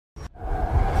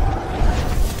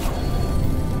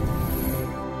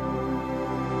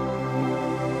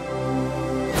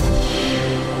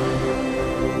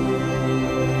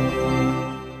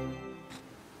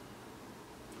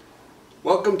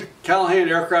Welcome to CALLAHAN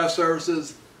Aircraft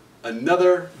Services,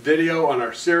 another video on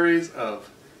our series of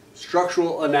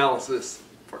structural analysis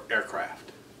for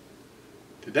aircraft.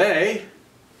 Today,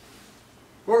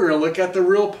 we're going to look at the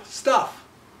real stuff.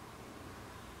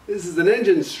 This is an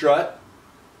engine strut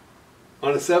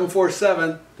on a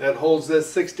 747 that holds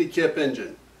this 60 kip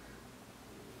engine.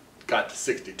 Got to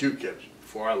 62 kips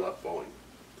before I left Boeing.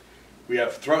 We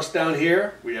have thrust down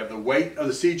here, we have the weight of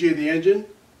the CG of the engine.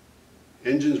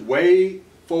 Engine's way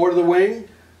forward of the wing.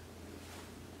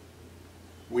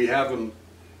 We have them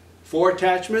 4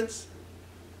 attachments,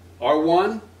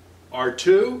 R1,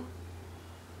 R2,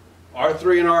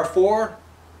 R3 and R4.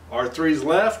 R3's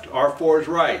left, R4's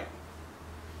right.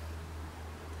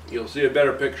 You'll see a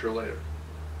better picture later.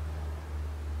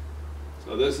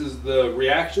 So this is the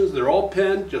reactions. They're all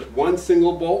pinned, just one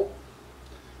single bolt.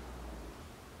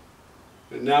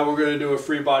 And now we're going to do a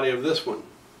free body of this one.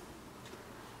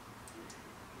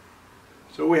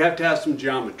 So we have to have some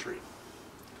geometry.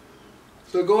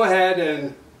 So go ahead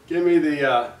and give me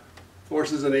the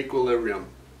forces in equilibrium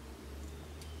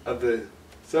of the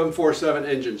 747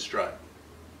 engine strut.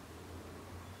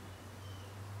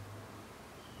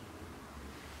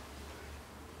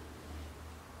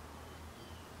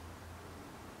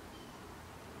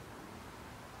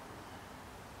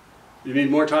 You need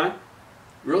more time?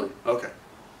 Really? Okay.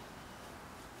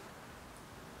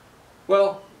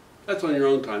 Well, that's on your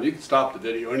own time. You can stop the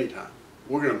video anytime.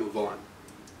 We're going to move on.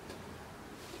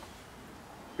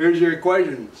 Here's your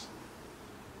equations.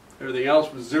 Everything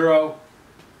else was 0.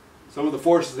 Some of the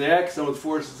forces in the X, some of the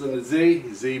forces in the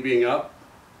Z, Z being up,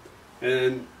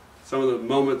 and some of the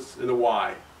moments in the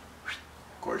Y.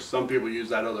 Of course, some people use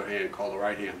that other hand called the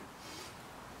right hand.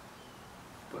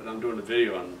 But I'm doing a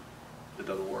video and it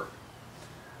doesn't work.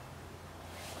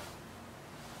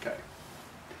 Okay.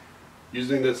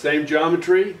 Using the same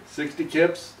geometry, 60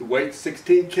 kips, the weight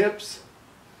 16 kips,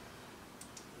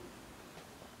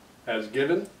 as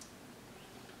given.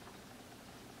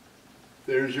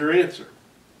 There's your answer.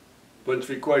 Bunch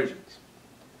of equations.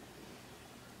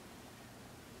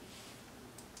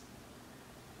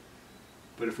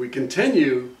 But if we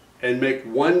continue and make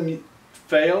one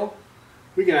fail,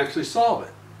 we can actually solve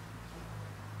it.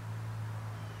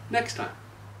 Next time.